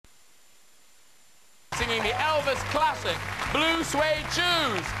Elvis classic, blue suede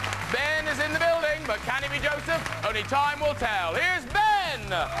shoes. Ben is in the building, but can he be Joseph? Only time will tell. Here's Ben!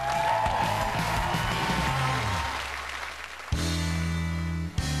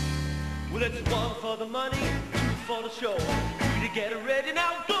 Well, it's one for the money, two for the show. Three to get ready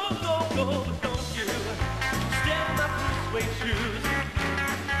now, go, go, go. But don't you step in my blue suede shoes.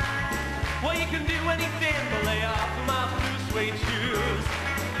 Well, you can do anything but lay off my blue suede shoes.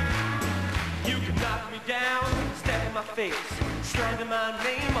 You can knock me down, step in my face, slander my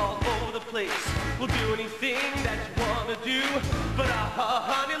name all over the place. We'll do anything that you want to do, but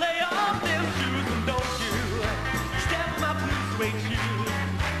honey, lay off them shoes. And don't you step in my blue suede shoes.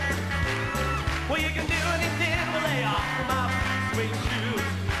 Well, you can do anything but lay off my blue suede shoes.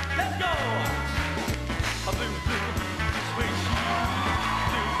 Let's go! A blue, blue, blue suede shoes.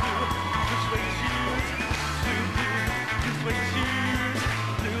 Blue, blue, blue suede shoes. Blue, blue, blue suede shoes.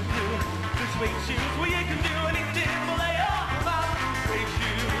 Blue, blue, blue suede shoes. Well, you can do anything but lay off my blue suede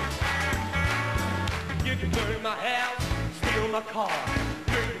shoes. You can burn my house, steal my car,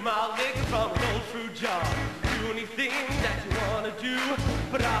 drink my liquor from an old fruit jar. Do anything that you want to do,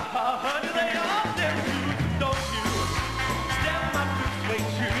 but honey, lay off them shoes. Don't you step in my blue suede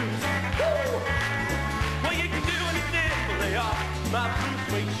shoes. Woo! Well, you can do anything but lay off my blue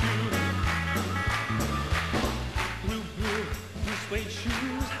suede shoes. Blue, blue, blue suede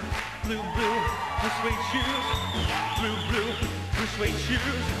shoes. Blue, blue, blue suede shoes. Blue, blue, blue suede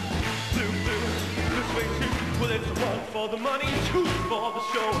shoes. Blue, blue, blue suede shoes. Well, it's one for the money, two for the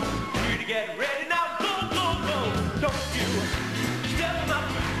show. Three to get ready now, go, go, go. Don't you step in my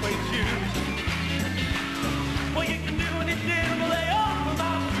blue suede shoes. Well, you can do anything but lay off of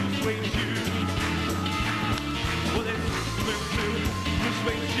my blue suede shoes. Well, it's blue, blue, blue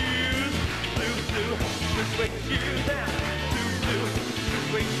suede shoes. Blue, blue, blue suede shoes. Now, blue, blue, blue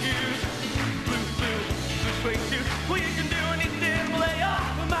suede shoes. Blue, blue, blue suede shoes. Well, you can do anything but lay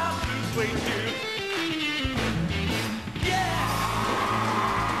off of my blue suede shoes.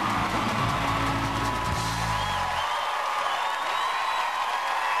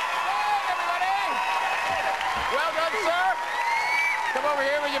 Well done, sir. Come over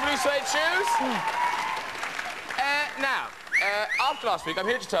here with your blue suede shoes. Now, after last week, I'm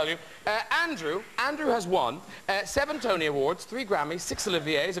here to tell you, Andrew has won 7 Tony Awards, 3 Grammys, 6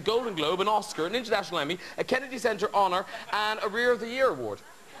 Oliviers, a Golden Globe, an Oscar, an International Emmy, a Kennedy Center Honor, and a Rear of the Year Award.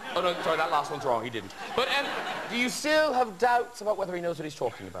 Oh, no, sorry, that last one's wrong. He didn't. But do you still have doubts about whether he knows what he's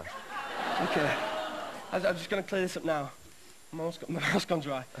talking about? Okay. I'm just going to clear this up now. My mouth's gone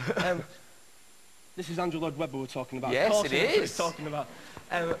dry. This is Andrew Lloyd Webber we're talking about. Yes, of course, it is. What he's talking about.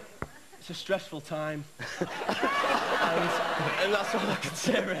 It's a stressful time. and that's all I can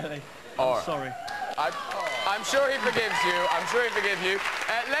say, really. I'm sorry. I'm sure he forgives you. I'm sure he forgives you.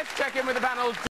 Let's check in with the panel.